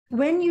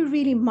when you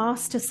really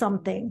master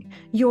something,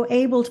 you're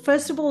able,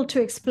 first of all,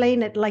 to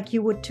explain it like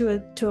you would to a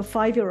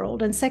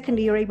 5-year-old. And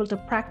secondly, you're able to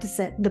practice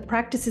it. The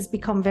practices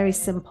become very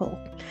simple.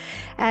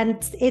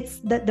 And it's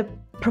that the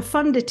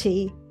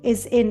profundity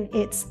is in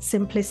its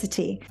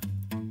simplicity.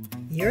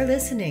 You're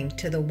listening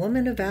to the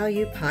Woman of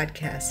Value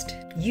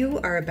podcast. You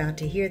are about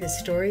to hear the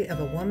story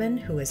of a woman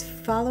who is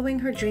following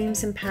her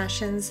dreams and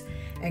passions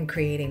and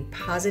creating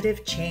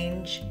positive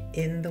change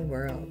in the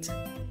world.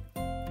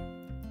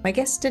 My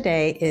guest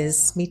today is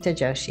Smita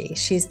Joshi.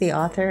 She's the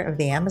author of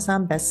the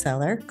Amazon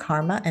bestseller,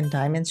 Karma and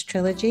Diamonds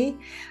Trilogy,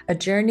 a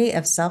journey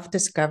of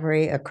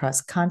self-discovery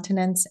across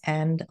continents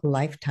and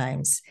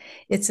lifetimes.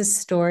 It's a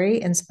story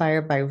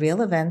inspired by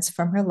real events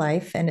from her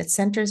life, and it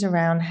centers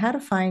around how to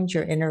find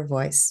your inner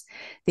voice,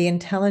 the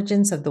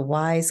intelligence of the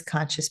wise,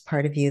 conscious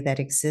part of you that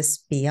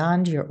exists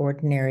beyond your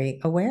ordinary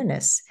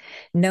awareness.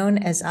 Known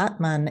as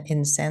Atman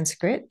in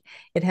Sanskrit,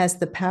 it has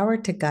the power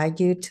to guide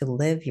you to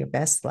live your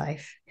best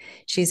life.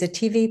 She's a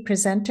TV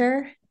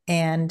presenter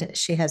and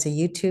she has a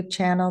YouTube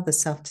channel, the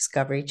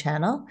Self-Discovery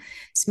Channel.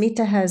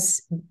 Smita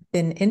has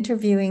been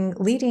interviewing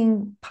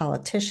leading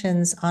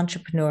politicians,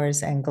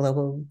 entrepreneurs, and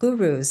global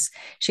gurus.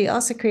 She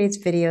also creates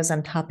videos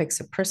on topics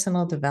of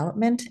personal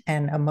development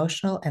and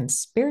emotional and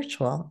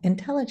spiritual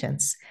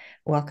intelligence.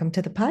 Welcome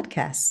to the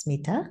podcast,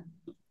 Smita.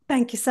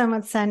 Thank you so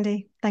much,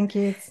 Sandy. Thank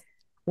you.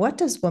 What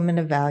does woman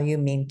of value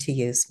mean to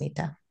you,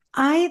 Smita?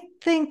 I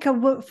think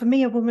for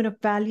me, a woman of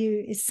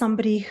value is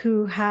somebody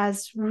who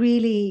has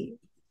really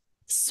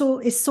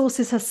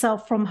sources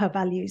herself from her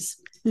values,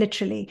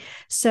 literally.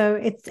 So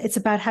it's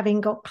about having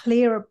got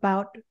clear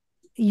about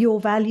your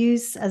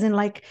values, as in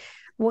like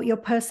what your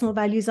personal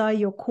values are,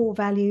 your core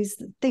values,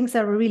 things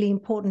that are really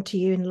important to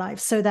you in life,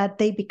 so that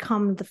they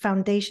become the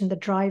foundation, the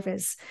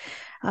drivers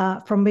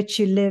from which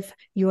you live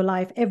your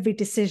life. Every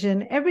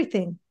decision,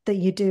 everything that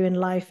you do in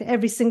life,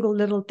 every single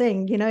little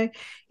thing,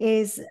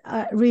 is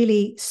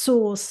really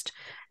sourced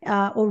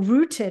or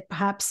rooted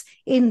perhaps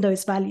in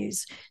those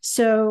values.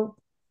 So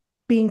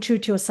being true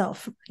to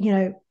yourself,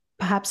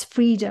 perhaps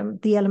freedom,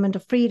 the element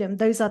of freedom,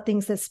 those are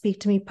things that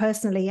speak to me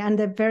personally, and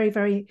they're very,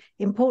 very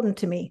important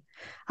to me.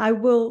 I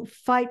will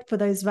fight for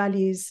those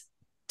values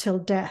till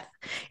death.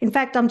 In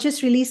fact, I'm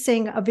just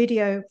releasing a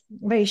video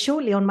very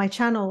shortly on my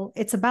channel.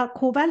 It's about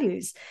core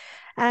values.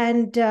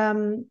 And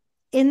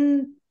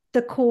in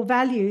the core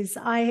values,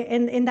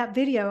 in that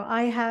video,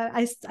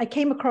 I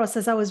came across,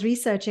 as I was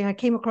researching, I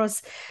came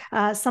across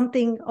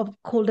something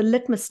called a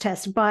litmus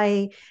test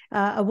by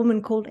a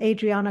woman called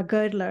Adriana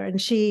Girdler, and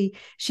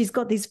she's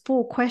got these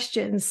 4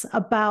 questions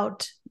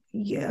about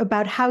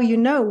how you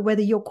know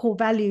whether your core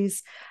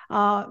values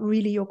are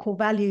really your core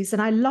values.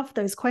 And I love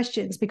those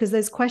questions, because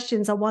those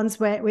questions are ones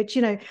which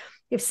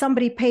if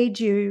somebody paid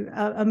you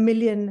 $1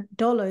 million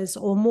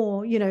or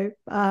more,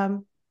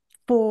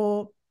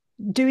 for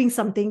doing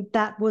something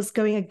that was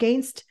going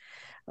against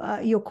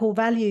your core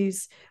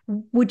values,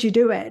 would you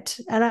do it?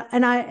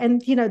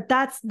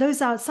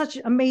 Those are such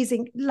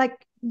amazing,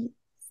 like,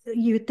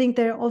 you think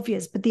they're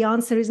obvious, but the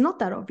answer is not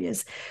that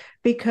obvious,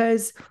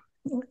 because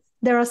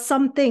there are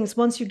some things,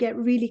 once you get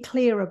really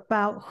clear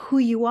about who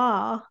you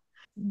are,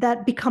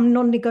 that become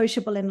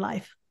non-negotiable in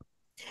life.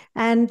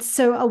 And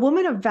so a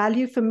woman of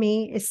value for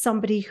me is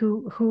somebody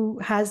who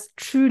has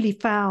truly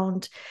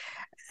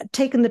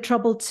taken the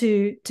trouble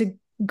to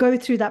go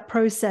through that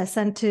process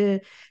and to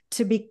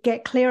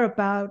get clear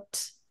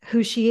about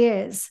who she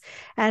is.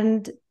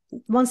 And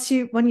when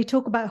you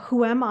talk about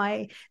who am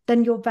I,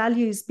 then your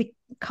values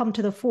come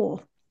to the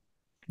fore.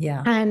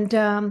 Yeah.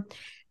 And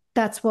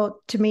that's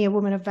what, to me, a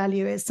woman of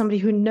value is: somebody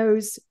who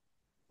knows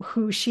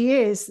who she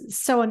is,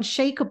 so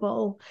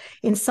unshakable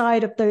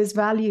inside of those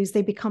values,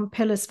 they become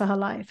pillars for her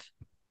life.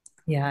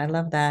 Yeah, I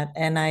love that.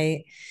 And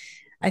I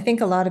think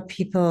a lot of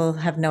people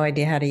have no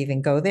idea how to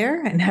even go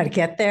there and how to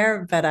get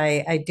there. But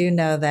I do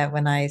know that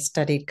when I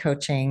studied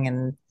coaching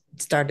and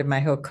started my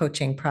whole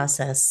coaching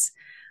process,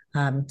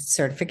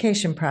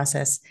 certification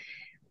process,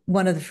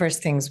 one of the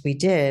first things we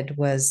did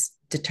was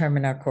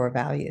determine our core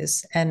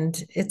values.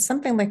 And it's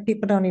something like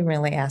people don't even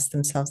really ask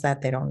themselves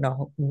that. They don't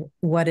know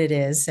what it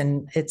is.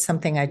 And it's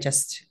something I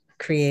just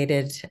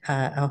created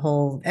a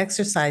whole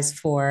exercise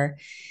for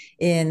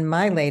in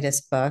my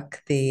latest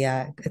book.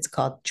 It's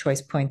called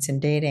Choice Points in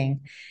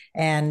Dating.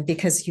 And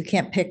because you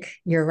can't pick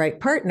your right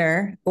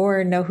partner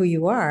or know who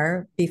you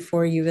are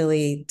before you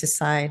really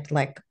decide,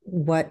 like,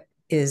 what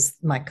is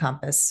my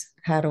compass?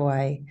 How do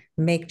I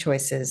make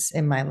choices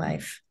in my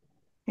life?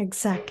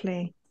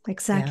 Exactly.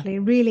 Yeah.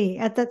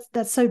 Really.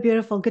 That's so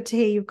beautiful. Good to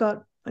hear you've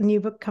got a new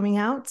book coming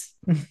out.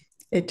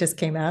 It just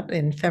came out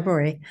in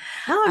February.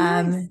 Oh,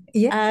 nice.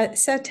 Yeah.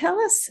 So tell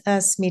us,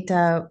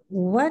 Smita,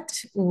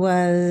 what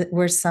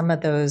were some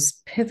of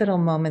those pivotal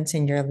moments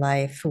in your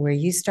life where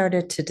you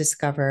started to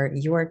discover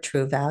your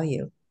true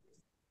value?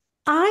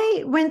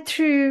 I went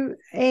through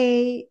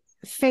a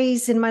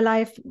phase in my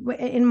life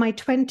in my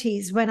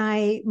 20s when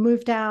I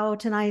moved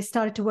out and I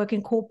started to work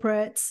in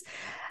corporates,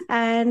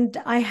 and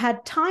I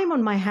had time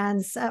on my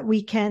hands at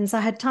weekends.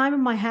 I had time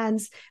on my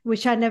hands,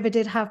 which I never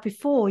did have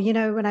before,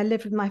 when I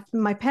lived with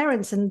my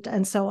parents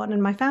and so on,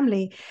 and my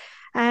family.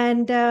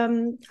 And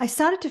I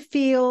started to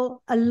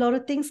feel a lot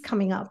of things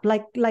coming up,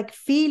 like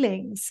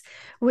feelings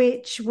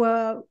which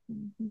were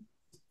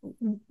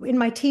in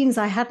my teens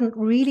I hadn't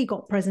really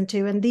got present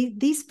to. And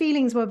these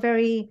feelings were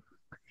very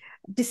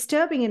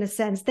disturbing in a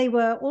sense. They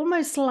were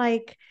almost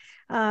like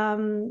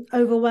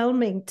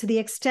overwhelming, to the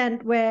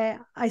extent where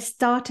I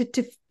started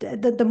to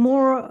the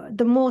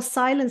more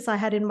silence I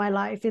had in my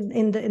life,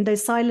 in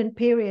those silent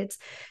periods,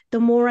 the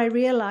more I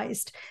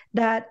realized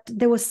that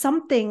there was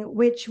something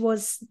which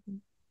was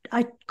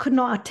I could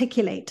not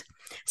articulate.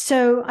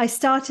 So I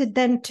started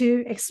then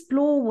to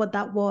explore what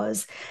that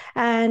was.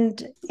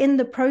 And in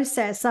the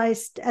process,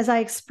 as I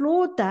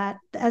explored that,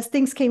 as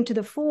things came to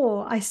the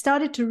fore, I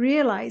started to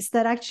realize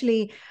that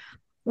actually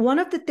one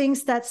of the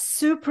things that's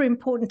super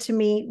important to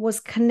me was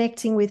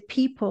connecting with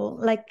people.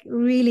 Like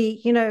really,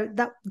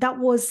 that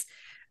was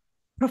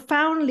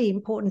profoundly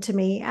important to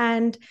me.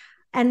 And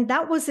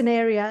that was an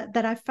area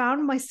that I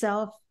found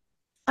myself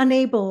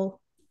unable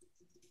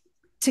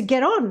to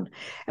get on,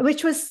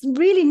 which was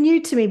really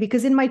new to me,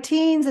 because in my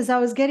teens, as I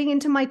was getting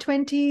into my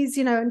 20s,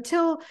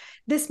 until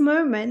this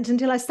moment,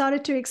 until I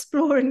started to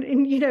explore and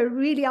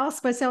really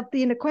ask myself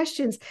the inner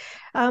questions,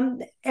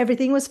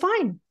 everything was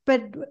fine.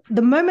 But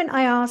the moment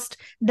I asked,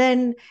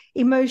 then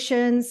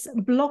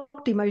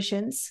blocked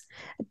emotions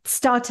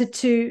started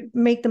to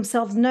make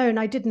themselves known.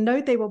 I didn't know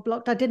they were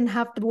blocked. I didn't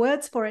have the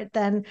words for it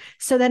then.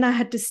 So then I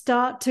had to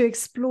start to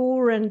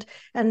explore and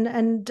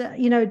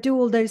do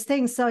all those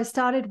things. So I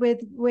started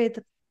with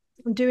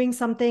doing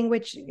something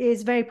which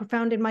is very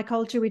profound in my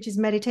culture, which is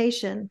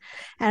meditation.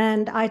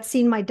 And I'd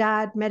seen my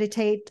dad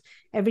meditate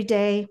every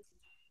day.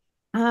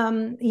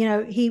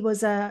 He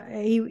was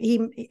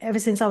he ever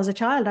since I was a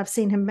child, I've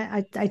seen him,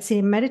 I'd seen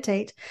him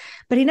meditate,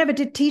 but he never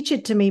did teach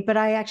it to me, but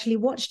I actually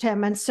watched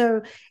him. And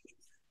so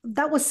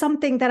that was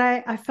something that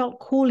I felt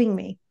calling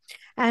me.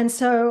 And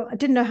so I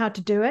didn't know how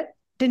to do it,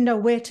 didn't know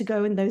where to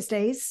go in those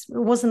days. It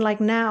wasn't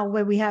like now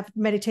where we have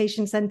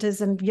meditation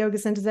centers and yoga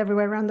centers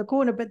everywhere around the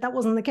corner, but that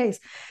wasn't the case.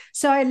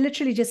 So I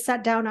literally just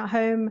sat down at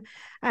home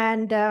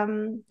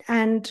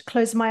and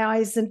closed my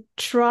eyes and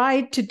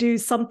tried to do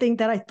something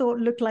that I thought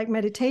looked like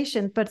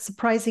meditation. But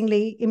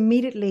surprisingly,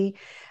 immediately,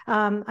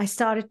 I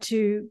started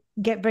to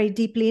get very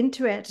deeply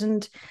into it.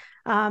 And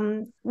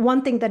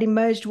one thing that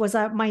emerged was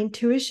my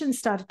intuition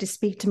started to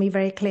speak to me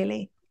very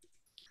clearly.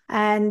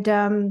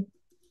 And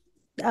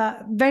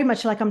very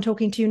much like I'm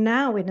talking to you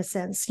now, in a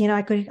sense,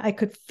 I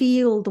could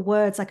feel the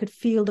words, I could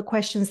feel the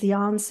questions, the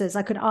answers.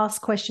 I could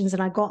ask questions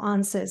and I got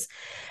answers.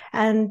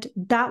 And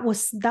that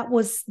was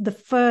the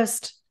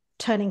first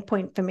turning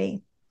point for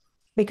me,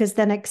 because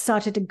then it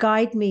started to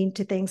guide me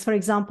into things. For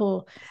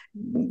example,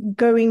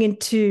 going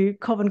into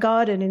Covent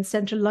Garden in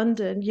central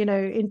London,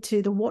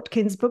 into the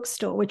Watkins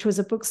bookstore, which was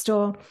a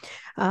bookstore,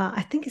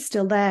 I think it's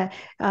still there,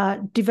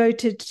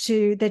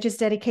 they're just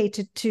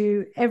dedicated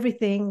to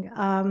everything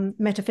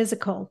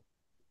metaphysical.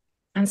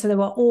 And so there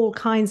were all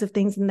kinds of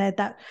things in there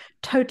that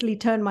totally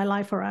turned my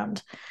life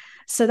around.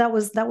 So that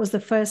was the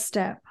first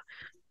step.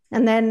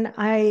 And then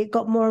I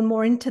got more and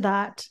more into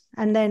that,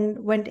 and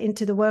then went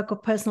into the work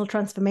of personal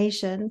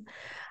transformation.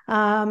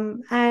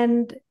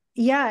 And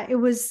yeah, it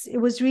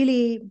was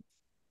really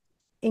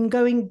in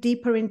going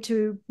deeper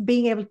into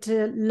being able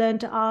to learn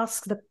to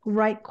ask the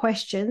right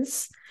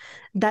questions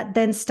that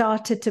then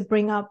started to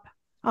bring up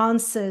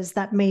answers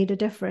that made a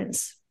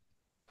difference.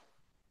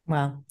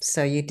 Well,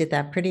 so you did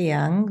that pretty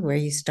young, where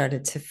you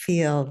started to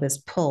feel this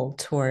pull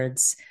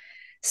towards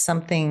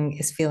something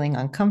is feeling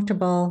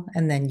uncomfortable,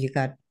 and then you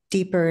got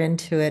deeper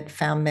into it,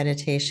 found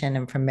meditation,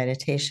 and from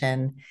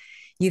meditation,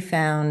 you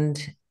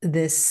found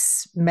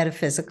this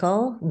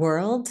metaphysical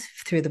world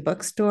through the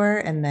bookstore,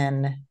 and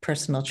then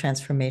personal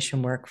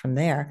transformation work from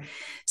there.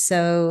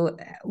 So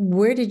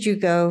where did you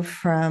go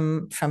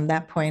from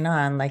that point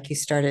on? Like, you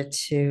started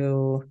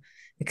to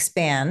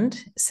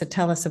expand. So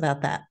tell us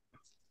about that.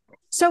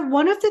 So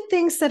one of the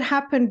things that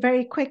happened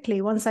very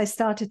quickly once I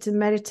started to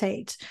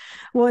meditate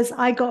was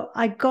I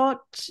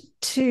got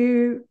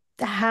to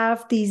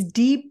have these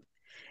deep,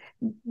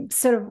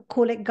 sort of,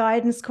 call it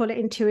guidance, call it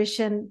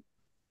intuition,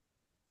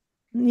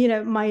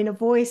 my inner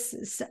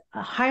voice,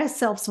 a higher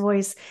self's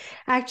voice,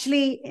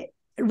 actually,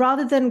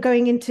 rather than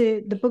going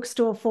into the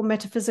bookstore for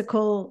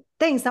metaphysical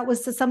things, that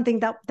was something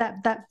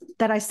that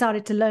I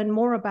started to learn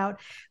more about.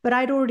 But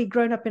I'd already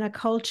grown up in a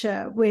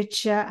culture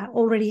which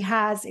already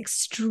has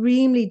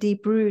extremely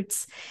deep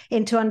roots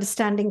into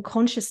understanding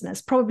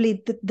consciousness.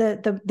 Probably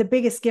the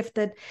biggest gift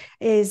that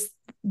is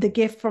the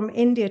gift from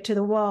India to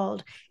the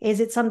world is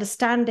its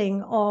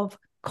understanding of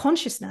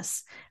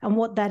consciousness and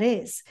what that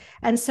is.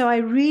 And so I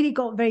really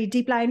got very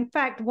deep. In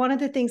fact, one of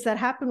the things that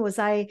happened was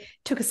I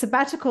took a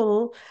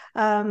sabbatical.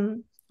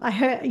 I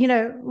heard,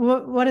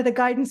 one of the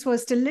guidance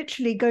was to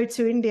literally go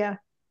to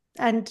India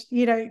and,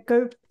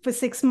 go for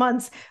 6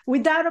 months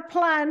without a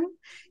plan,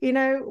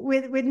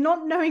 with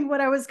not knowing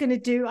what I was going to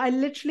do. I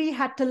literally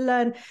had to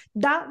learn.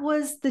 That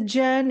was the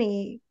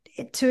journey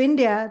to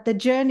India. The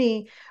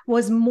journey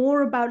was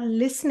more about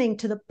listening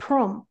to the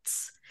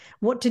prompts,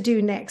 what to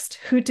do next,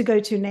 who to go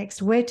to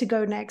next, where to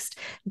go next,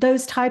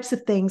 those types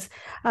of things,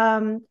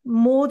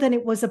 more than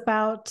it was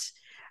about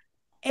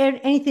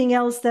anything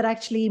else that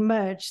actually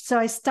emerged. So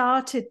I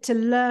started to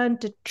learn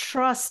to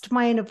trust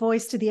my inner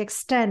voice to the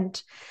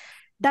extent.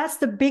 That's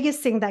the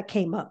biggest thing that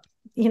came up,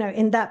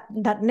 in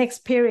that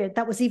next period.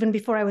 That was even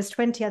before I was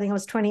 20. I think I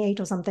was 28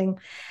 or something,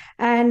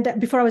 and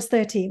before I was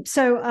 30.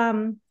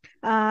 So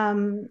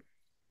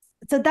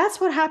so that's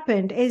what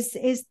happened. Is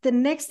the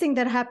next thing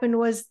that happened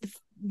was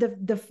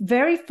the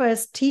very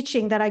first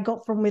teaching that I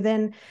got from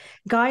within,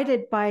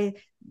 guided by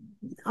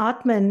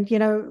Atman,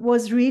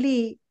 was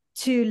really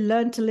to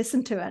learn to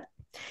listen to it.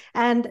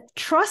 And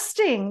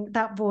trusting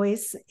that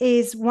voice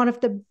is one of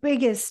the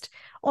biggest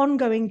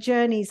ongoing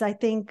journeys I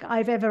think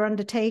I've ever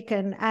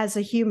undertaken as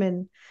a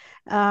human,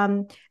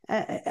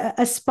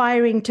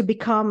 aspiring to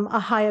become a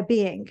higher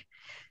being.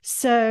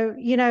 So,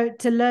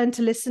 to learn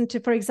to listen to,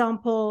 for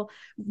example,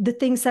 the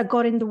things that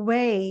got in the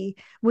way,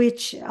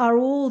 which are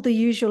all the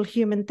usual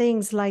human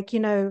things, like,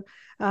 the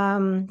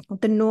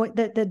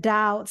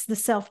doubts, the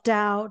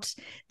self-doubt,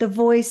 the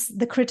voice,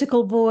 the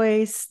critical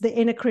voice, the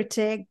inner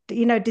critic,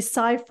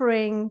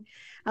 deciphering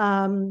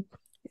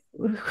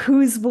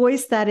whose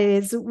voice that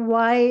is.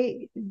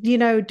 Why,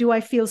 do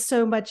I feel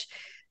so much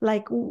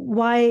like,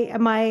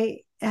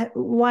 why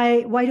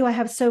do I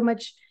have so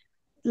much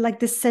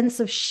like this sense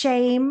of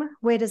shame?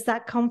 Where does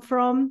that come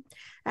from?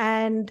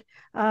 And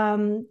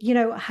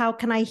how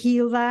can I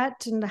heal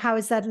that, and how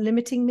is that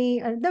limiting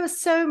me? And there were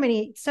so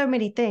many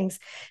things.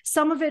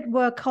 Some of it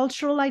were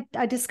cultural,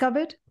 I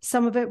discovered.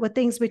 Some of it were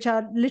things which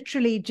are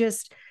literally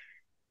just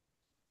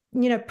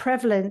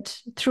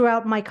prevalent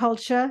throughout my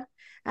culture,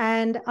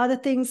 and other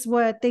things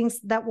were things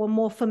that were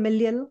more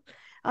familial.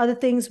 Other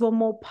things were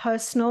more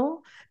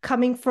personal,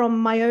 coming from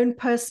my own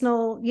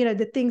personal,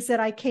 the things that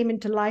I came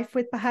into life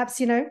with, perhaps,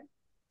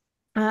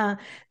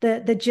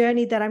 the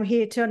journey that I'm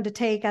here to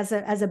undertake as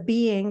a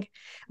being,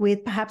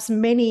 with perhaps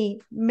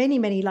many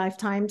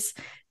lifetimes,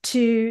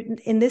 to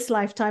in this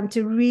lifetime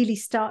to really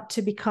start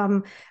to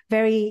become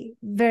very,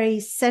 very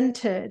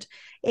centered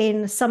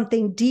in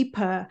something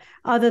deeper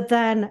other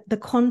than the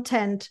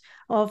content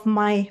of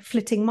my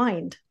flitting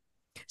mind.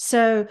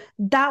 So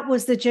that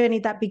was the journey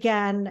that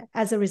began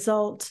as a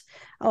result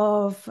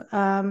of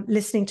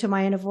listening to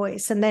my inner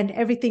voice. And then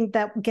everything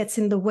that gets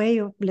in the way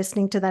of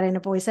listening to that inner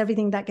voice,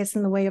 everything that gets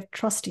in the way of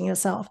trusting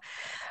yourself,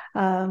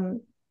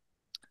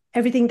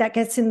 everything that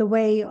gets in the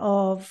way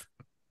of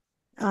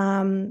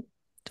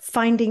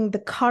finding the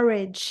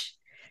courage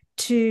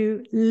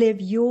to live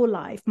your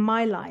life,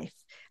 my life,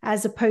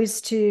 as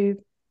opposed to,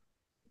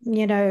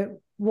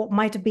 what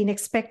might have been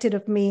expected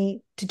of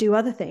me to do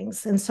other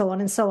things, and so on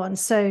and so on.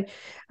 So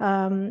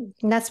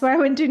that's where I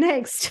went to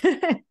next.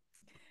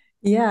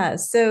 Yeah.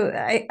 So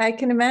I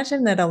can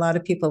imagine that a lot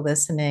of people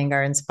listening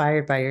are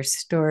inspired by your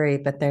story,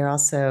 but they're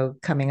also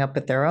coming up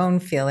with their own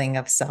feeling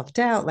of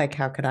self-doubt. Like,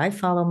 how could I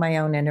follow my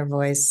own inner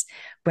voice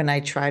when I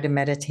try to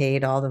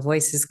meditate? All the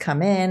voices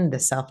come in, the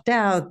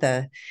self-doubt,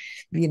 that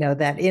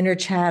inner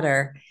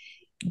chatter.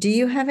 Do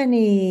you have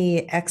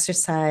any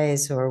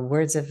exercise or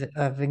words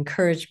of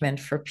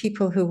encouragement for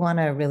people who want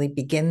to really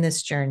begin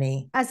this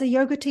journey? As a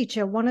yoga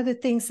teacher, one of the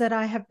things that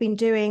I have been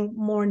doing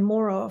more and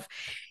more of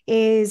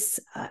is,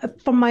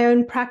 from my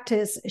own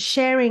practice,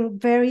 sharing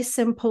very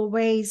simple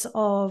ways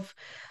of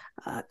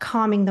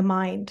calming the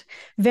mind,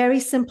 very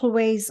simple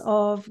ways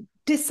of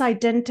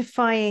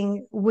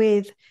disidentifying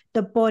with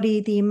the body,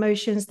 the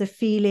emotions, the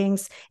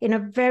feelings, in a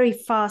very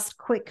fast,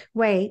 quick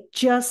way,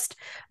 just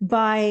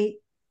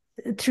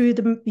through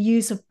the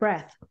use of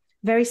breath.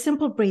 Very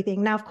simple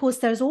breathing. Now, of course,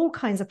 there's all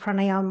kinds of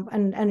pranayama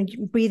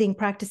and breathing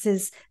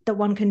practices that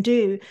one can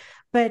do.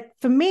 But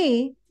for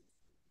me,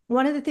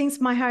 one of the things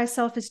my higher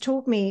self has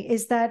taught me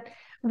is that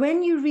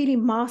when you really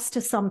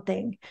master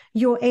something,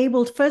 you're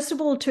able, first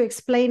of all, to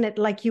explain it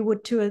like you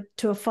would to a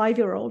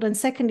 5-year-old. And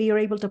secondly, you're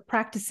able to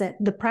practice it.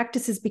 The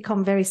practices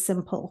become very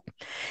simple.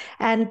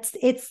 And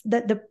it's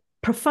that the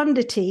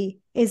profundity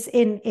is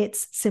in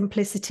its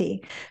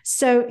simplicity.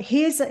 So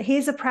here's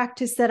a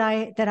practice that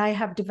I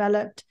have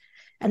developed,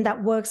 and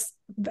that works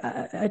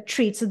a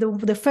treat. So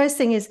the first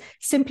thing is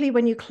simply,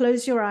 when you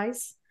close your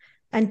eyes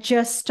and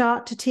just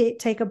start to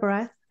take a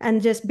breath,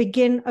 and just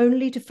begin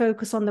only to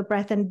focus on the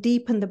breath and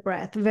deepen the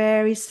breath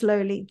very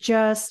slowly,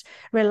 just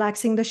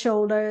relaxing the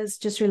shoulders,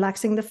 just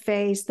relaxing the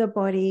face, the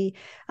body,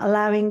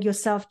 allowing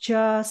yourself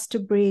just to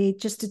breathe,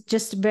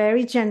 just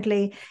very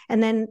gently,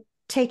 and then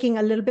taking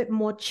a little bit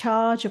more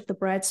charge of the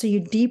breath. So you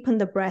deepen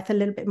the breath a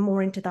little bit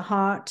more into the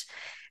heart.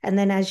 And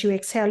then as you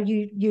exhale,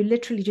 you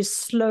literally just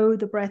slow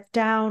the breath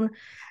down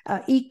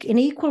in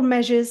equal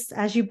measures.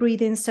 As you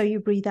breathe in, so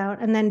you breathe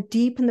out, and then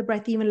deepen the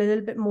breath even a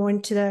little bit more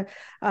into the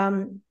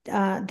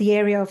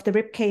area of the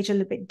rib cage, a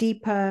little bit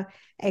deeper,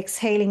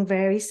 exhaling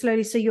very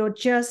slowly. So you're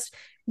just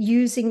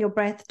using your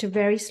breath to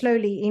very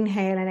slowly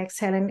inhale and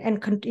exhale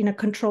and in a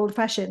controlled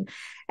fashion.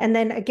 And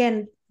then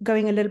again,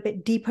 going a little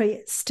bit deeper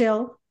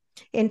still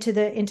into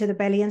the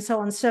belly and so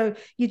on. So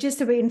you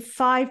just, in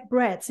 5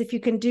 breaths, if you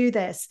can do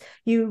this,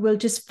 you will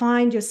just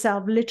find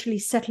yourself literally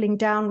settling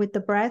down with the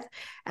breath.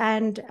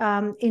 And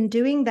in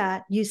doing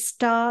that, you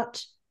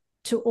start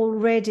to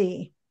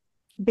already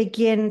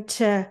begin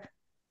to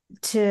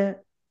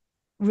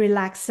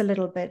relax a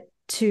little bit,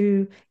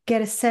 to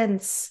get a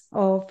sense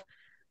of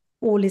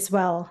all is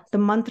well. The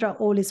mantra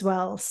all is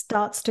well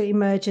starts to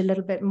emerge a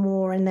little bit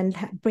more, and then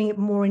bring it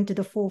more into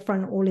the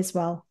forefront. All is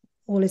well,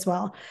 all is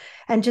well.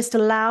 And just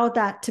allow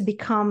that to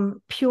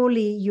become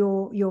purely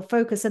your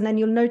focus. And then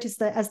you'll notice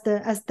that as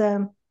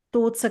the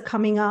thoughts are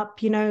coming up,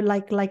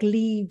 like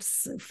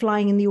leaves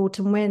flying in the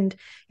autumn wind,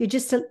 you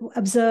just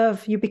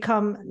observe, you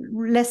become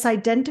less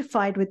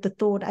identified with the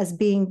thought as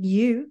being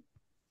you,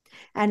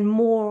 and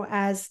more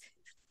as,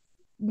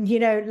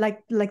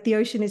 like the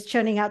ocean is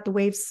churning out the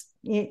waves,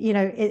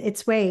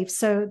 its waves.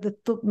 So the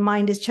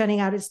mind is churning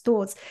out its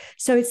thoughts.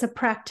 So it's a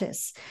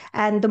practice.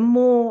 And the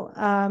more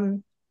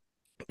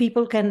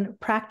people can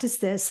practice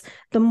this,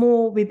 the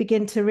more we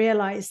begin to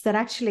realize that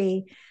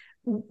actually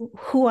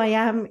who I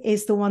am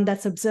is the one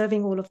that's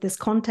observing all of this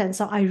content.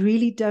 So I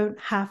really don't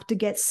have to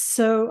get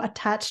so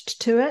attached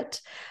to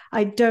it.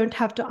 I don't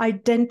have to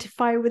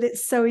identify with it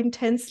so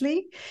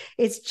intensely.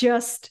 It's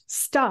just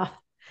stuff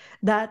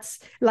that's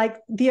like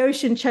the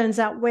ocean churns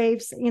out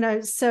waves,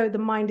 so the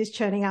mind is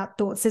churning out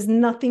thoughts. There's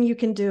nothing you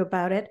can do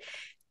about it.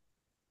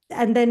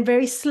 And then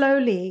very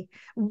slowly,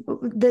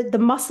 the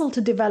muscle to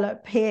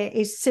develop here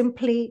is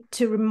simply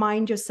to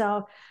remind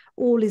yourself,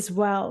 all is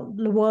well.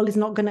 The world is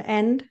not going to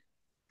end.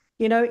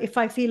 If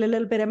I feel a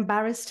little bit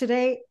embarrassed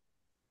today,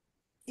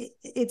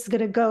 it's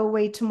going to go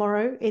away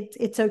tomorrow.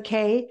 It's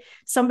okay.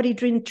 Somebody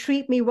didn't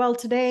treat me well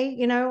today.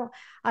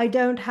 I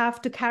don't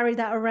have to carry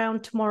that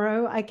around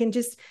tomorrow. I can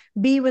just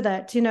be with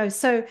it.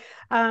 So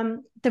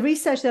the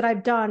research that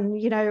I've done,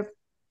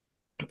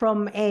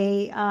 from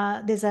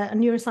there's a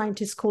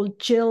neuroscientist called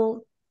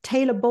Jill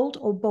Taylor Bolt,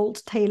 or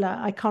Bolt Taylor.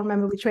 I can't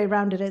remember which way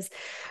around it is.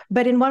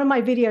 But in one of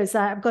my videos,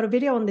 I've got a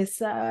video on this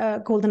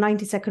called the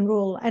 90-second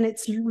rule. And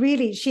it's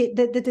really,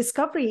 the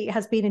discovery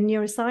has been in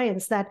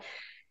neuroscience that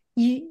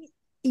you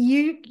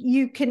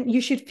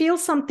should feel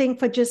something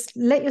for, just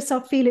let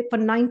yourself feel it for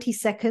 90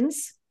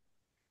 seconds.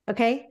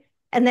 Okay.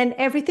 And then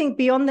everything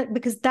beyond that,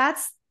 because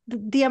that's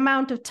the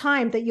amount of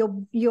time that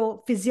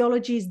your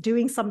physiology is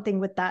doing something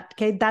with that.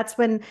 Okay. That's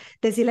when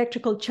there's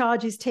electrical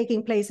charges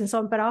taking place and so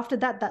on. But after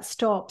that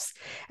stops.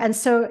 And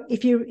so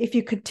if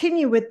you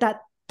continue with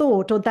that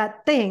thought or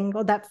that thing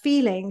or that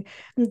feeling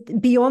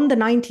beyond the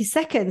 90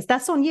 seconds,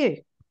 that's on you.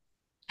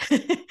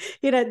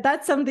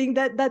 That's something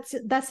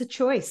that's a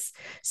choice.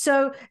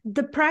 So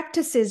the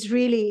practice is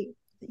really,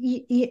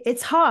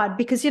 it's hard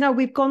because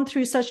we've gone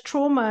through such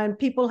trauma, and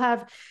people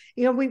have,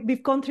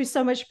 we've gone through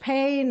so much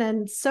pain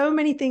and so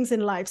many things in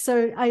life.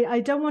 So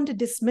I don't want to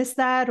dismiss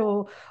that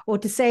or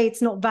to say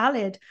it's not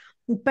valid.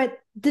 But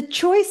the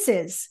choice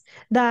is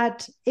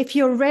that if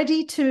you're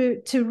ready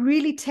to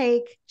really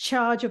take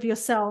charge of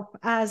yourself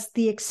as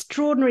the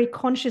extraordinary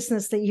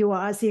consciousness that you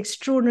are, as the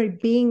extraordinary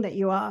being that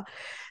you are,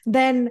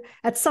 then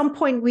at some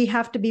point we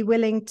have to be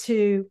willing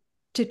to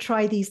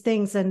try these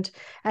things and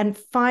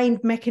find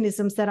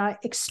mechanisms that are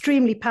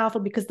extremely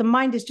powerful, because the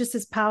mind is just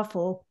as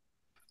powerful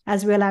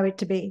as we allow it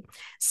to be.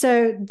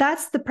 So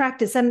that's the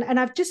practice. And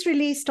I've just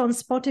released on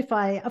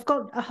Spotify, I've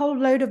got a whole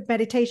load of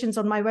meditations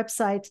on my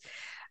website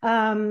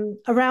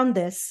around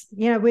this,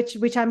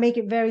 which I make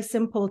it very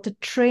simple to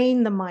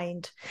train the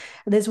mind.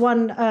 There's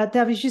one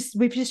that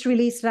we've just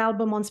released an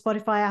album on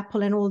Spotify,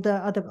 Apple, and all the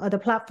other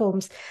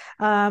platforms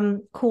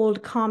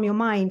called Calm Your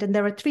Mind. And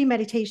there are 3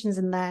 meditations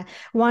in there.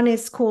 One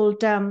is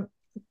called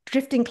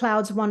Drifting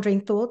Clouds,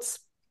 Wandering Thoughts.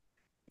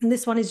 And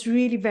this one is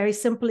really very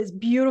simple. It's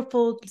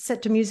beautiful,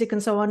 set to music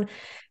and so on.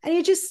 And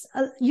you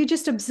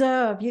just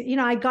observe,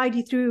 I guide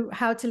you through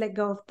how to let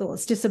go of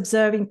thoughts, just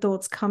observing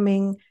thoughts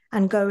coming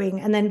and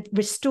going, and then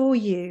restore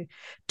you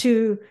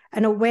to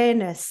an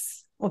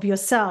awareness of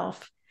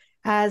yourself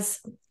as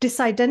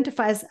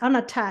disidentified, as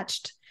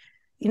unattached,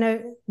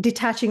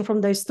 detaching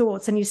from those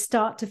thoughts. And you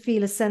start to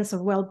feel a sense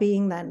of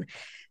well-being then.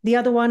 The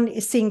other one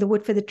is seeing the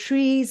wood for the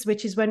trees,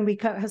 which is when we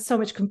have so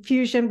much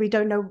confusion. We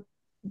don't know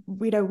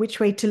which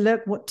way to look,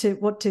 what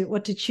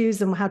to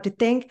choose, and how to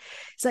think.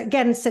 So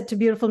again, set to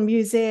beautiful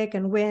music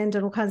and wind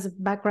and all kinds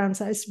of backgrounds.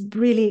 So it's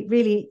really,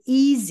 really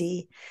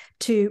easy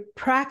to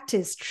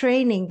practice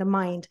training the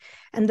mind.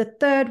 And the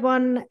third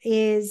one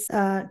is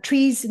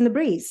trees in the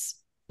breeze.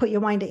 Put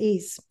your mind at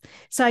ease.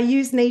 So I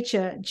use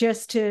nature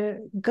just to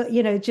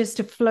just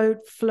to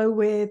flow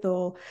with,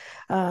 or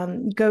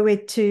go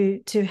with,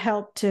 to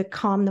help to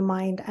calm the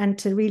mind and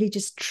to really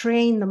just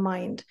train the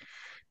mind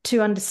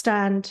to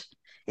understand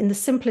in the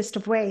simplest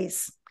of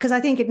ways, because I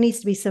think it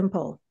needs to be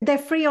simple. They're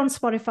free on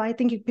Spotify. I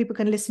think people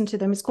can listen to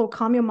them. It's called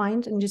Calm Your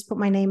Mind, and just put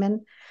my name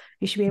in.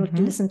 You should be able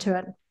to listen to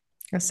it.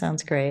 That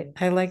sounds great.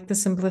 I like the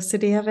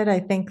simplicity of it. I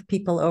think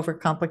people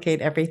overcomplicate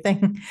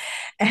everything.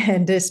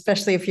 And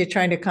especially if you're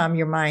trying to calm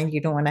your mind,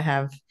 you don't want to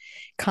have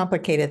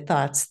complicated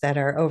thoughts that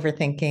are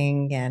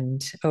overthinking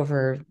and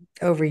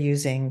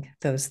overusing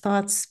those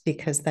thoughts,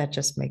 because that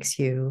just makes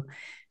you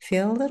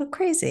feel a little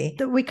crazy.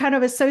 That we kind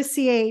of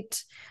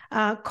associate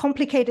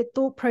complicated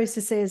thought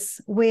processes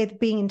with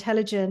being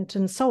intelligent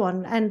and so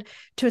on. And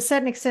to a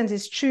certain extent,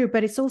 it's true,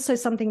 but it's also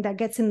something that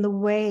gets in the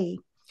way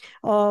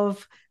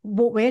of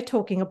what we're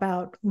talking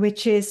about,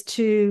 which is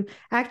to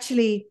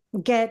actually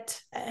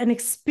get an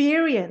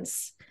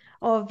experience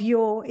of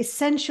your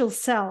essential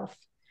self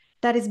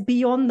that is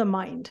beyond the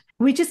mind.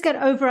 We just get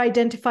over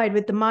identified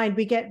with the mind.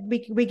 We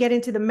get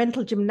into the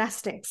mental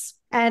gymnastics,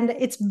 and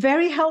it's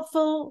very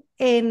helpful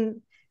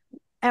in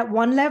at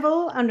one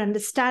level and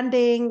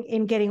understanding,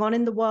 in getting on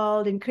in the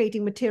world, in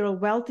creating material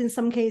wealth in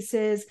some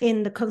cases,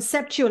 in the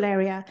conceptual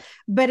area,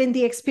 but in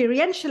the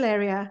experiential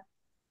area,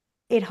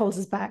 it holds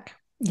us back.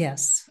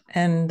 Yes.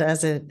 And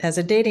as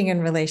a dating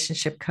and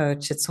relationship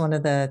coach, it's one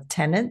of the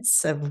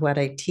tenets of what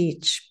I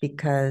teach,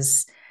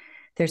 because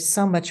there's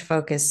so much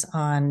focus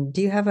on,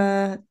 do you have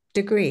a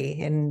degree,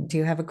 and do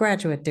you have a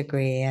graduate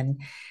degree, and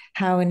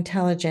how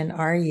intelligent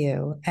are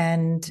you?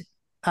 And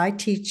I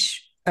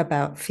teach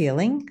about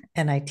feeling,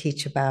 and I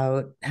teach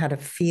about how to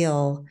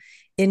feel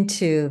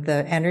into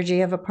the energy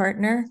of a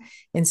partner,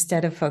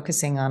 instead of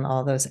focusing on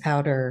all those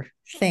outer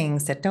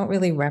things that don't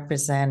really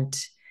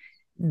represent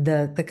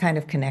the kind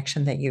of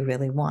connection that you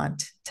really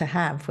want to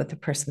have with the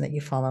person that you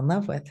fall in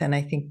love with. And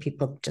I think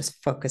people just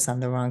focus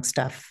on the wrong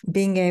stuff.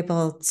 Being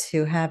able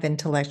to have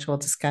intellectual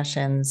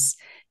discussions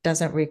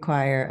doesn't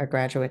require a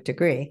graduate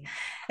degree.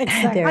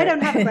 Exactly. I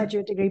don't have a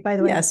graduate degree, by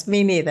the way. Yes,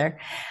 me neither.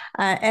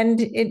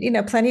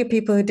 Plenty of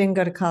people who didn't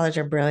go to college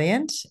are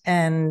brilliant,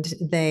 and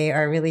they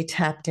are really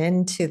tapped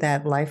into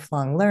that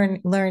lifelong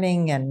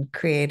learning and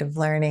creative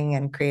learning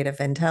and creative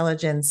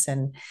intelligence.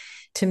 And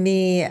to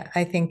me,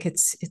 I think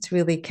it's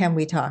really, can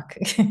we talk?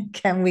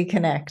 Can we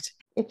connect?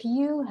 If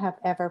you have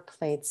ever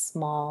played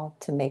small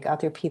to make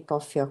other people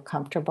feel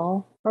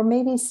comfortable, or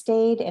maybe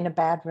stayed in a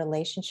bad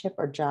relationship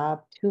or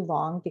job too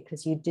long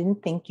because you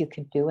didn't think you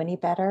could do any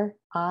better,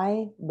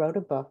 I wrote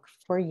a book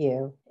for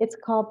you. It's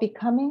called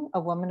Becoming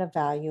a Woman of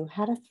Value: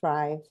 How to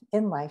Thrive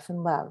in Life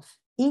and Love.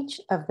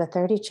 Each of the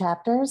 30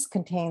 chapters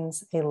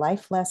contains a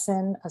life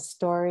lesson, a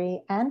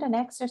story, and an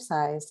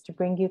exercise to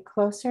bring you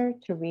closer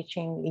to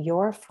reaching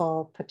your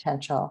full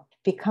potential.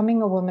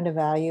 Becoming a Woman of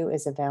Value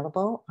is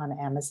available on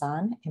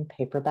Amazon in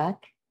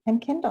paperback and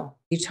Kindle.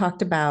 You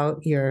talked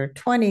about your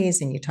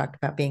 20s, and you talked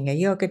about being a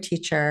yoga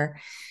teacher.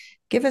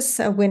 Give us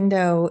a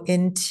window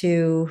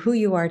into who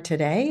you are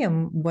today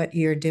and what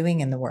you're doing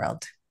in the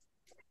world.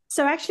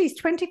 So actually,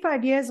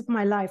 25 years of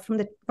my life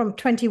from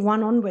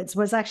 21 onwards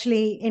was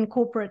actually in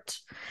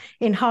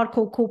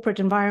hardcore corporate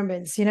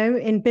environments,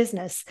 in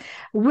business,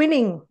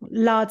 winning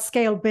large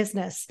scale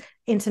business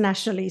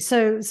internationally.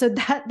 So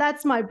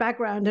that's my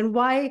background, and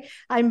why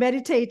I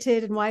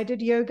meditated and why I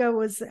did yoga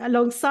was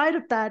alongside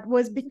of that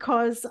was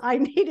because I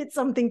needed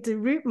something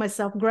to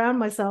ground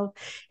myself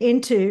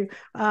into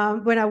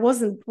when I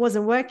wasn't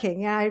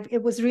working.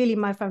 It was really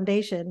my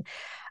foundation.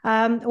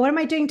 What am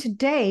I doing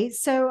today?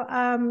 So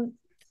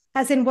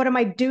as in, what am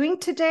I doing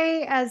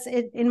today as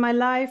in my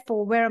life,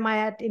 or where am I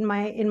at in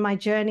my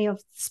journey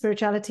of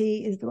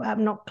spirituality?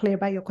 I'm not clear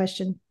about your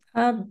question.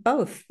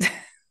 Both.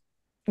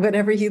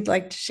 Whatever you'd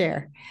like to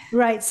share.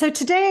 Right. So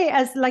today,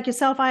 as like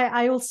yourself,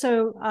 I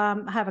also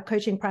have a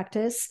coaching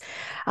practice,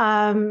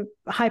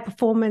 high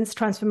performance,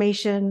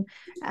 transformation,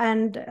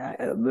 and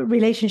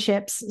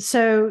relationships.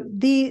 So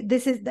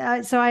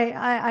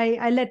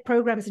I led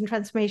programs in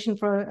transformation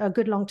for a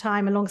good long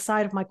time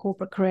alongside of my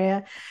corporate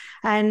career,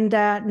 and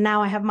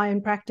now I have my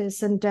own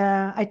practice, and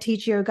I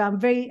teach yoga.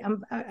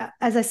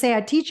 As I say,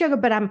 I teach yoga,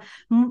 but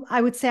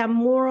I would say I'm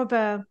more of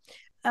a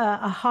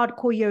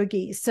hardcore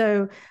yogi.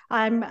 So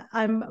I'm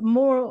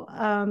more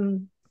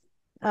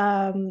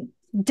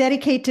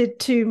dedicated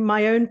to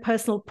my own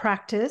personal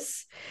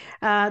practice.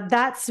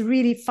 That's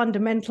really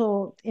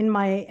fundamental in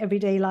my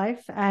everyday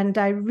life, and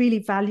I really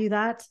value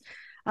that.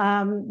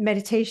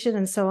 Meditation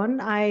and so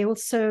on. I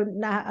also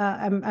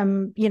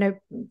am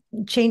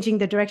changing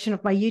the direction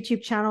of my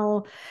YouTube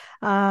channel.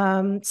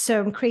 So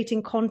I'm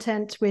creating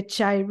content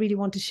which I really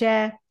want to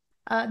share.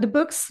 The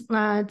books,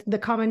 the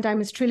Carmen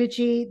Diamonds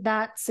trilogy,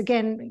 that's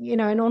again,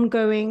 an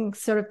ongoing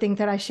sort of thing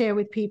that I share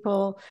with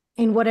people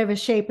in whatever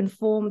shape and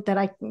form that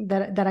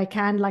I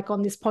can, like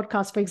on this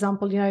podcast, for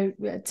example,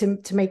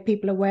 to make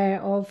people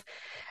aware of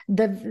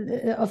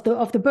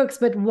the books.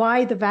 But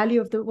why the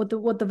value of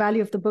what the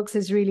value of the books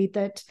is really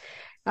that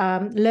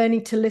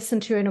learning to listen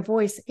to your inner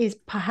voice is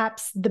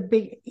perhaps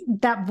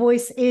that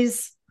voice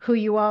is who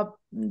you are,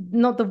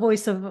 not the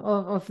voice of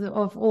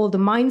all the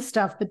mind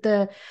stuff, but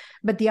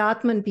the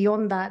Atman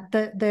beyond that.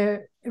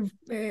 The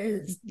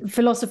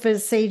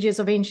philosophers, sages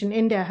of ancient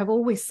India have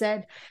always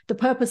said the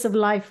purpose of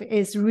life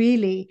is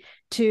really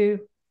to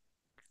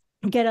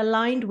get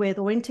aligned with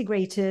or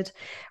integrated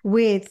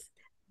with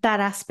that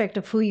aspect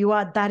of who you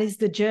are. That is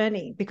the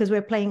journey, because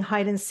we're playing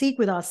hide and seek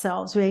with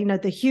ourselves. Where,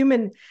 the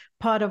human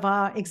part of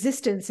our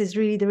existence is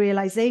really the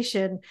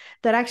realization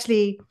that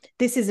actually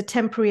this is a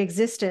temporary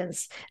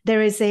existence.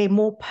 There is a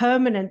more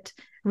permanent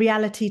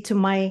reality to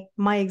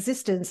my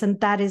existence, and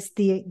that is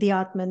the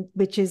Atman,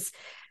 which is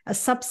a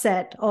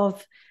subset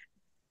of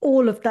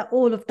all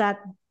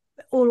that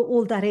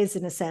is,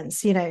 in a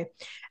sense,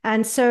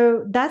 and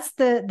so that's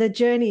the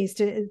journey.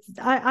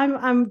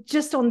 I'm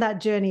just on that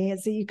journey,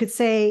 as you could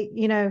say.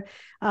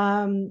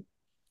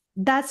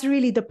 That's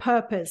really the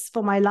purpose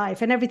for my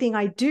life, and everything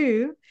I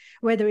do,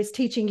 whether it's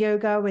teaching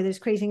yoga, whether it's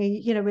creating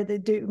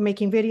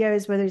making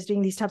videos, whether it's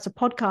doing these types of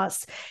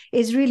podcasts,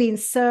 is really in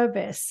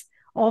service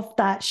of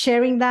that,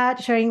 sharing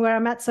where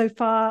I'm at so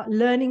far,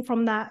 learning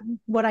from that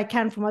what I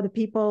can from other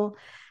people,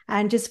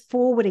 and just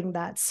forwarding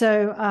that.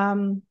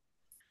 So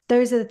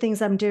those are the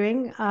things I'm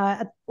doing.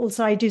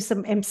 Also, I do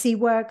some MC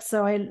work.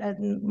 So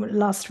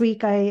last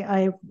week,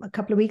 a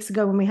couple of weeks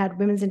ago, when we had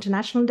Women's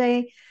International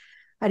Day,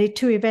 I did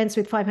 2 events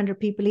with 500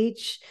 people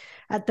each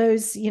at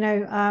those,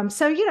 I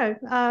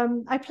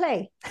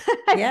play.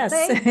 Yes.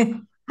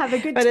 Have a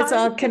good but time. It's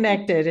all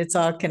connected. It's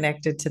all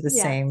connected to the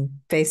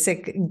same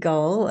basic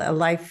goal, a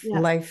life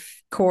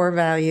core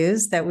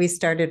values that we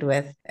started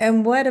with.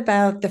 And what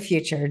about the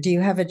future? Do you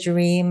have a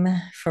dream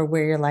for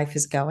where your life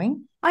is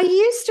going? I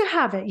used to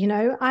have it,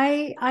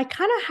 I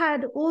kind of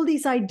had all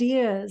these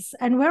ideas,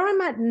 and where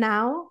I'm at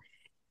now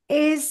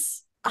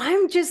is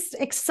I'm just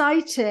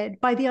excited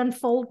by the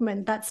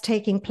unfoldment that's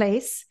taking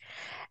place.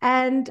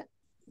 And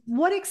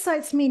what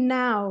excites me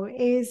now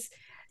is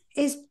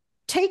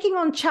taking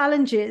on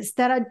challenges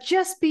that are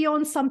just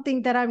beyond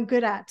something that I'm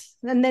good at,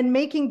 and then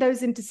making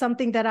those into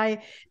something that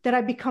I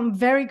become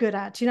very good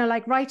at.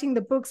 Like writing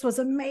the books was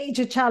a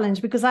major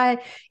challenge, because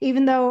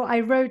even though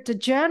I wrote a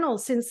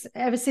journal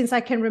ever since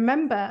I can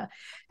remember,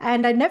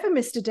 and I never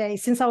missed a day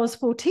since I was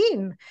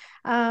 14.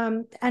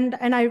 And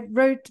I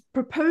wrote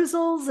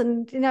proposals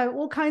and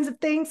all kinds of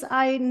things.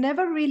 I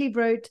never really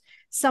wrote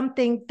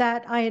something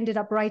that I ended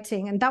up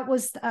writing, and that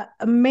was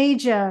a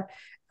major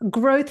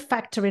growth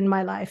factor in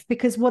my life,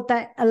 because what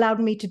that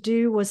allowed me to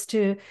do was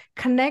to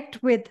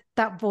connect with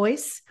that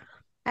voice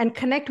and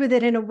connect with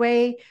it in a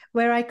way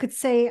where I could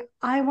say,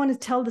 I want to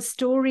tell the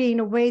story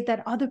in a way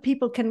that other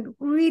people can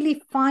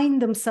really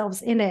find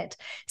themselves in it.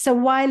 So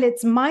while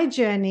it's my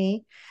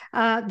journey,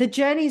 the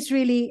journey is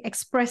really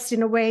expressed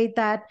in a way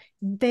that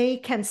they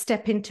can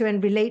step into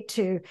and relate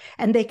to,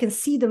 and they can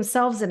see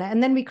themselves in it.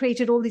 And then we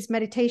created all these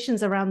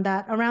meditations around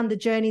that, around the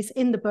journeys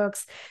in the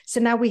books. So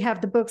now we have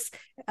the books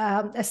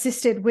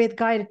assisted with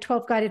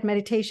 12 guided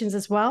meditations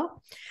as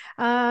well.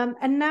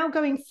 And now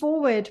going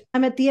forward,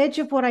 I'm at the edge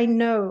of what I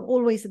know,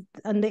 always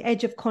on the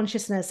edge of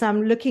consciousness.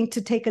 I'm looking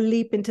to take a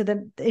leap into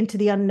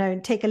the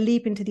unknown, take a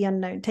leap into the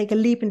unknown, take a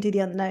leap into the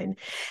unknown.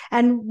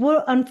 And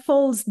what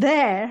unfolds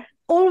there,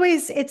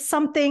 always it's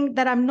something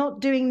that I'm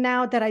not doing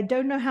now, that I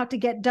don't know how to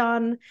get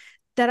done,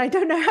 that I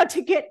don't know how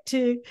to get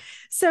to.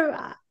 So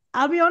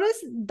I'll be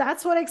honest,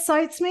 that's what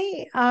excites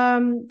me.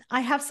 I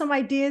have some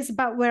ideas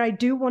about where I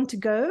do want to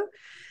go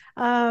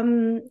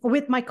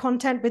with my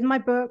content, with my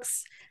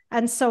books,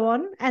 and so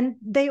on. And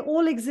they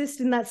all exist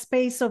in that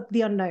space of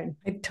the unknown.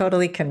 I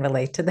totally can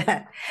relate to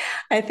that.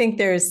 I think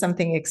there is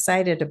something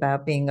excited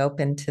about being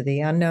open to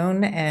the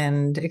unknown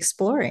and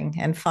exploring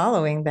and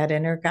following that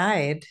inner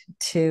guide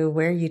to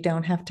where you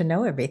don't have to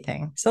know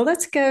everything. So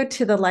let's go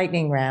to the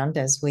lightning round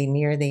as we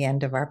near the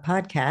end of our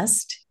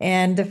podcast.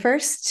 And the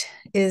first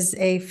is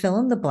a fill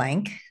in the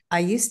blank. I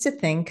used to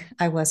think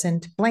I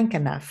wasn't blank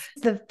enough.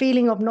 The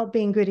feeling of not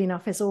being good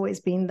enough has always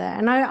been there.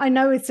 And I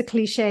know it's a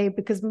cliche,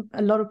 because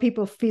a lot of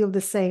people feel the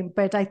same,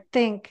 but I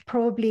think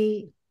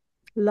probably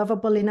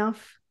lovable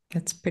enough.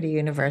 That's pretty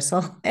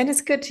universal. And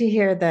it's good to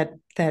hear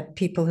that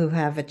people who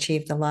have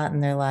achieved a lot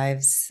in their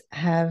lives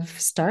have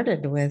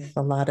started with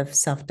a lot of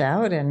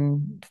self-doubt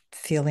and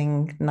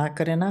feeling not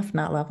good enough,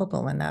 not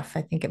lovable enough.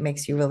 I think it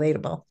makes you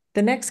relatable.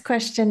 The next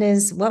question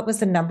is, what was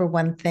the number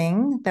one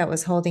thing that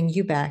was holding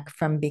you back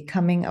from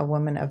becoming a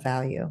woman of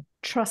value?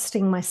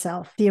 Trusting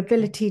myself, the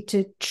ability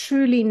to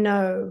truly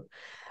know,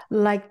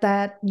 like,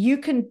 that you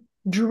can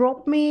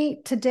drop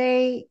me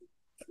today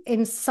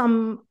in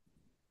some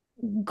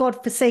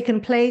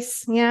godforsaken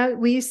place.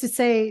 We used to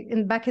say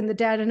back in the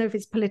day, I don't know if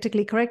it's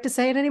politically correct to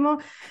say it anymore,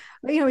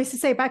 but, we used to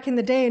say back in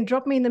the day, and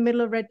drop me in the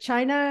middle of Red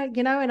China,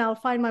 and I'll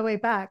find my way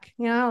back.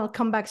 I'll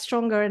come back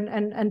stronger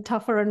and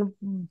tougher and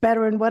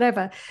better and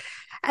whatever.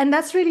 And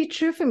that's really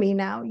true for me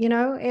now.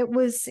 It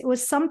was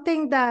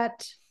something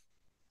that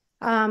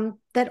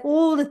that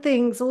all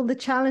the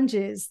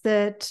challenges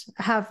that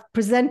have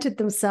presented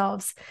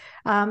themselves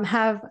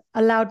have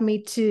allowed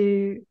me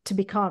to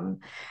become.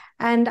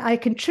 And I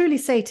can truly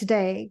say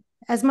today,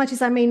 as much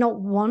as I may not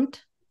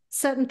want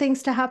certain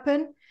things to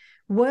happen,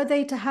 were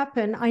they to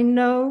happen, I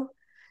know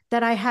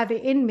that I have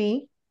it in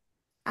me,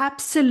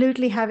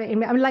 absolutely have it in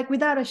me. I mean, like,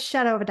 without a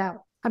shadow of a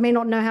doubt. I may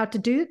not know how to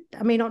do it.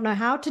 I may not know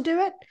how to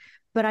do it,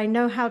 but I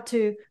know how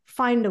to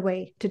find a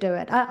way to do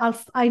it.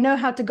 I know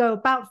how to go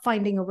about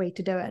finding a way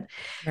to do it.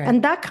 Right.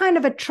 And that kind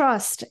of a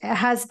trust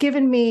has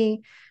given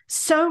me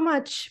so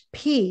much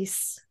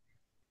peace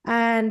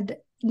and,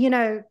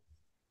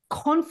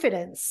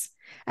 confidence.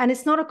 And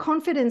it's not a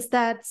confidence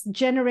that's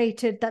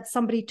generated that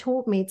somebody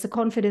taught me. It's a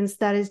confidence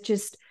that is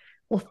just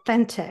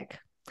authentic.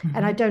 Mm-hmm.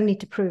 And I don't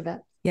need to prove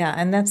it. Yeah.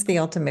 And that's the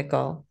ultimate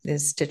goal,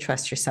 is to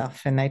trust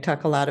yourself. And I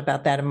talk a lot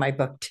about that in my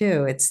book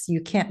too.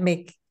 You can't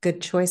make good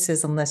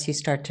choices unless you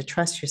start to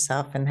trust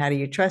yourself. And how do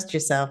you trust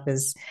yourself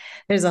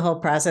there's a whole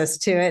process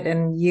to it.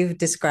 And you've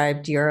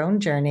described your own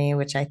journey,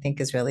 which I think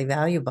is really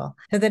valuable.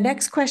 Now, the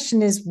next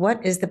question is,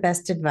 what is the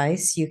best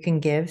advice you can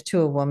give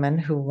to a woman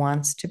who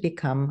wants to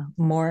become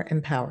more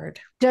empowered?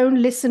 Don't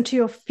listen to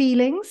your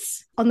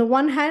feelings. On the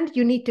one hand,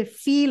 you need to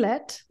feel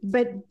it,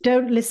 but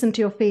don't listen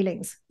to your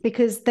feelings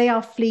because they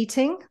are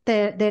fleeting.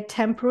 They're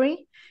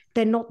temporary.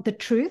 They're not the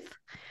truth.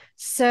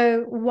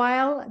 So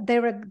while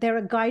they're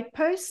a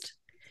guidepost,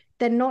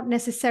 they're not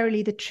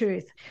necessarily the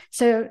truth.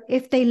 So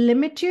if they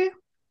limit you,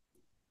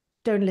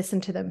 don't listen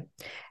to them.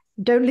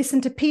 Don't listen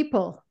to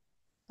people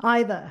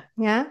either.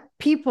 Yeah.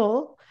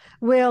 People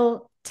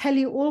will tell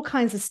you all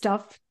kinds of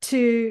stuff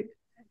to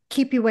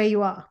keep you where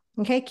you are.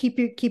 Okay. Keep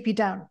you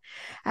down.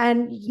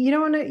 And you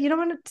don't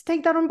want to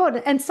take that on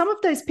board. And some of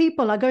those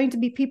people are going to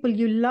be people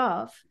you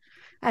love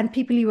and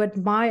people you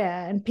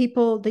admire and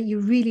people that you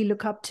really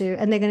look up to.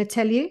 And they're going to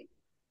tell you,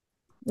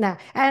 no,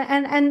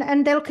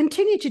 and they'll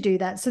continue to do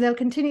that. So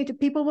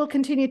people will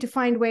continue to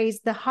find ways.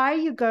 The higher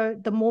you go,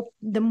 the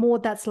more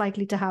that's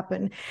likely to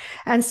happen.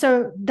 And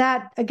so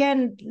that,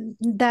 again,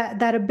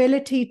 that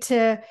ability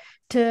to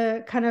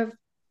kind of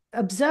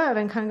observe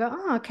and kind of go,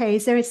 oh, okay,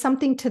 is there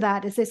something to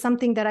that? Is there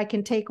something that I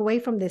can take away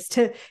from this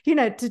to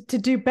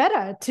do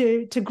better,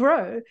 to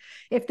grow?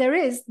 If there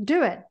is,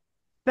 do it.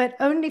 But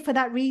only for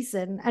that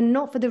reason and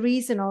not for the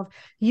reason of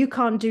you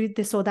can't do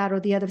this or that or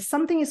the other. If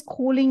something is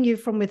calling you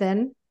from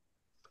within,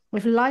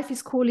 if life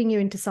is calling you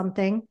into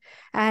something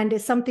and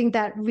it's something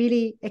that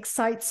really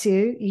excites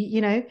you,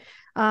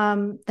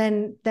 then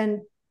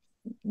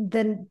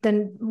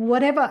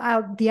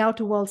whatever the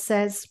outer world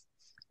says,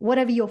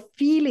 whatever your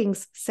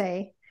feelings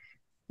say,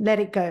 let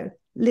it go.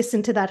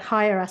 Listen to that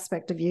higher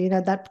aspect of you,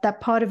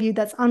 that part of you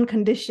that's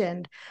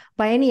unconditioned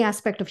by any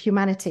aspect of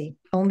humanity.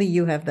 Only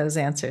you have those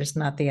answers,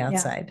 not the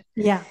outside.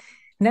 Yeah.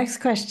 Next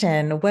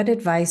question. What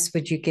advice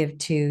would you give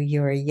to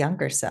your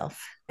younger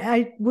self?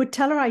 I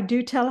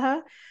do tell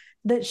her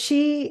that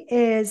she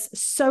is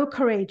so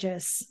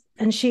courageous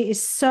and she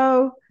is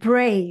so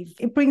brave.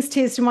 It brings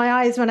tears to my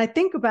eyes when I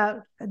think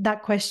about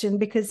that question,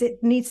 because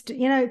it needs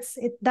to,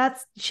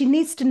 she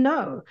needs to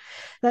know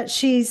that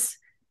she's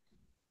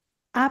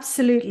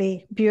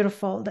absolutely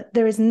beautiful, that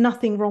there is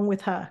nothing wrong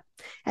with her.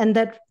 And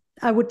that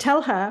I would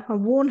tell her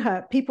and warn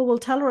her, people will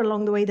tell her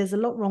along the way there's a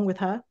lot wrong with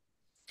her.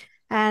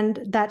 And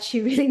that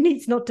she really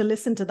needs not to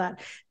listen to that.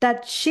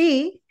 That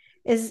she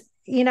is,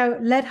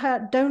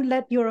 don't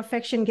let your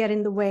affection get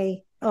in the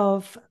way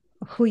of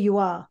who you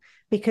are,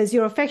 because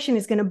your affection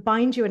is going to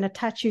bind you and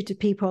attach you to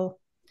people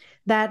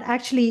that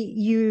actually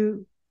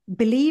you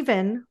believe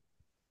in,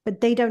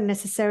 but they don't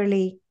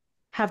necessarily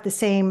have the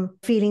same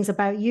feelings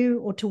about you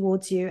or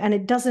towards you. And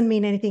it doesn't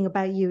mean anything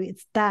about you.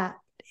 That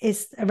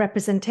is a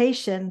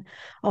representation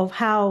of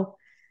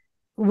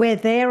where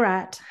they're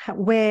at,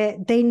 where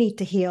they need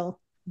to heal.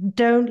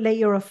 Don't let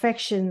your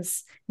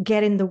affections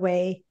get in the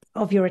way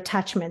of your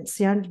attachments.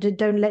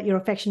 Don't let your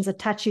affections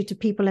attach you to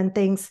people and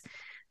things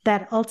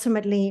that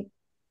ultimately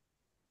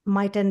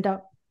might end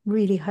up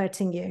really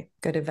hurting you.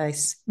 Good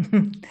advice.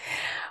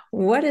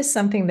 What is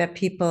something that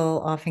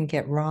people often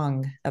get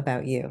wrong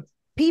about you?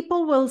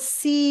 People will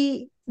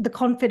see the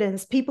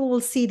confidence, people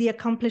will see the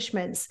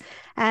accomplishments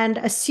and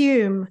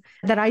assume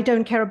that I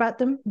don't care about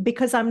them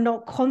because I'm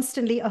not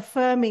constantly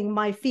affirming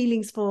my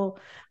feelings for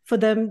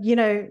them,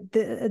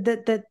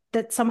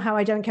 that somehow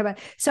I don't care about.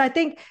 So I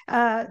think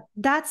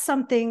that's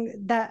something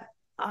that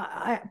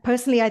I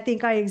personally, I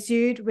think I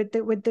exude with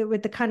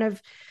the kind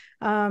of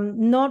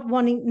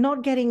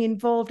not getting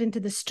involved into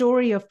the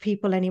story of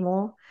people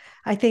anymore.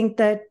 I think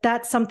that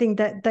that's something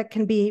that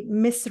can be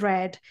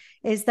misread,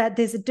 is that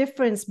there's a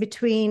difference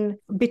between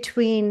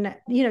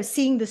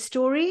seeing the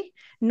story,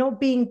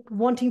 not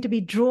wanting to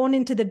be drawn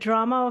into the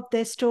drama of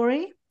their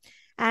story,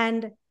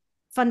 and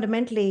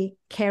fundamentally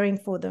caring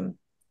for them.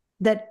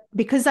 That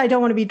because I don't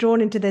want to be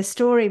drawn into their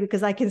story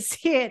because I can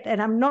see it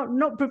and I'm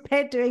not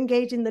prepared to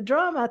engage in the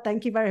drama,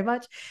 thank you very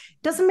much,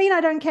 doesn't mean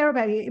I don't care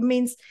about you.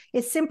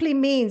 It simply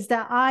means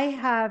that I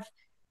have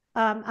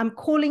I'm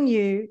calling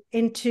you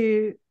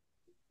into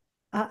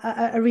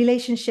a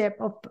relationship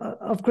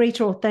of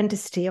greater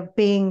authenticity, of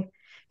being,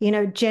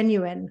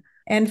 genuine.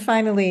 And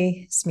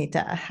finally,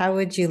 Smita, how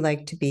would you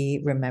like to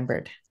be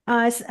remembered?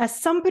 As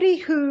somebody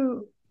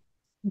who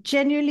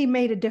genuinely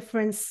made a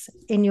difference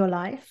in your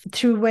life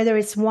through whether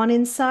it's one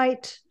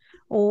insight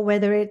or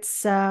whether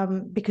it's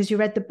because you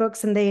read the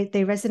books and they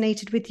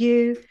resonated with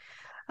you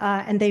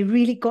and they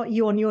really got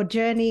you on your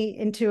journey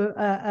into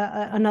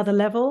another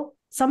level.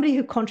 Somebody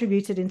who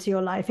contributed into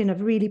your life in a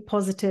really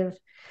positive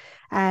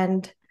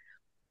and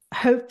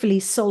hopefully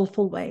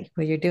soulful way.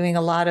 Well, you're doing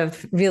a lot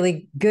of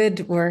really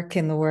good work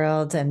in the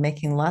world and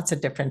making lots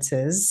of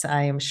differences,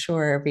 I am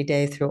sure, every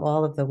day through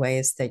all of the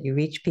ways that you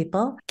reach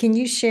people. Can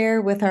you share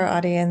with our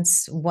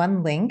audience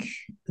one link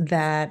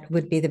that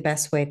would be the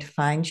best way to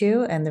find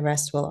you? And the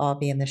rest will all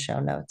be in the show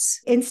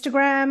notes.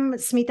 Instagram,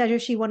 Smita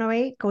Joshi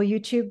 108, or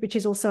YouTube, which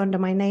is also under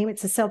my name.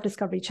 It's a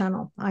self-discovery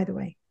channel, either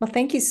way. Well,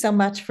 thank you so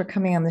much for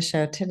coming on the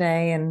show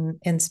today and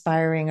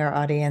inspiring our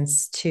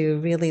audience to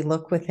really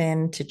look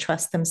within, to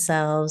trust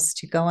themselves,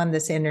 to go on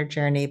this inner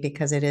journey,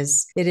 because it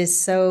is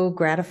so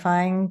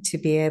gratifying to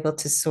be able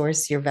to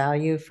source your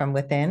value from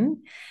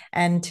within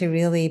and to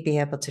really be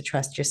able to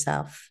trust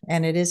yourself.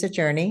 And it is a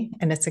journey,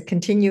 and it's a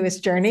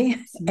continuous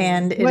journey,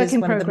 and it is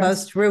one of the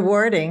most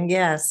rewarding.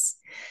 Yes.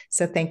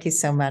 So thank you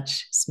so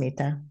much,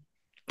 Smita.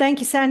 Thank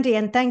you, Sandy.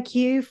 And thank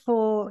you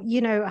for,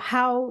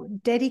 how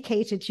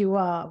dedicated you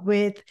are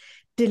with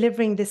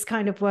delivering this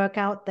kind of work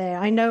out there.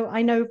 I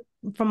know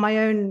from my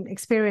own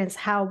experience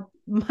how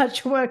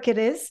much work it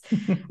is.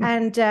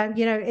 And,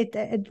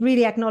 it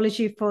really acknowledge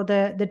you for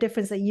the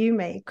difference that you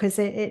make, because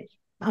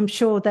I'm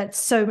sure that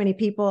so many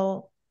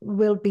people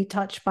will be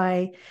touched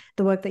by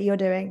the work that you're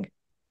doing.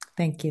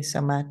 Thank you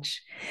so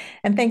much.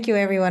 And thank you,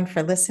 everyone,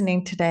 for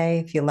listening today.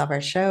 If you love our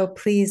show,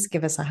 please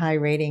give us a high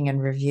rating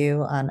and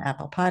review on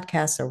Apple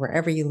Podcasts or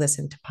wherever you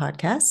listen to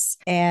podcasts.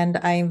 And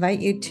I invite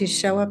you to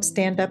show up,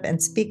 stand up,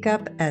 and speak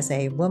up as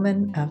a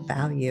woman of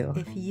value.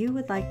 If you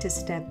would like to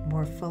step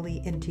more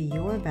fully into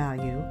your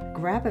value,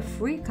 grab a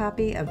free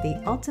copy of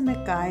The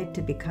Ultimate Guide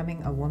to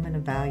Becoming a Woman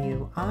of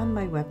Value on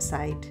my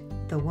website,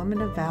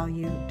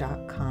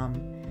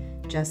 thewomanofvalue.com.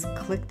 Just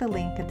click the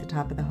link at the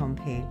top of the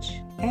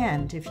homepage.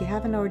 And if you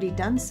haven't already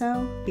done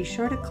so, be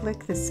sure to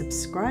click the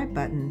subscribe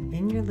button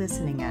in your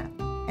listening app.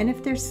 And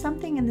if there's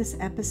something in this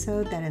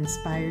episode that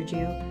inspired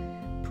you,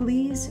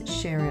 please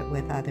share it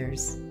with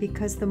others,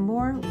 because the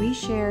more we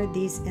share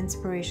these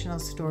inspirational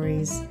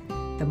stories,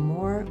 the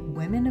more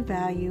women of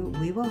value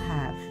we will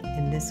have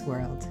in this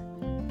world.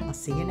 I'll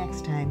see you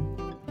next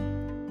time.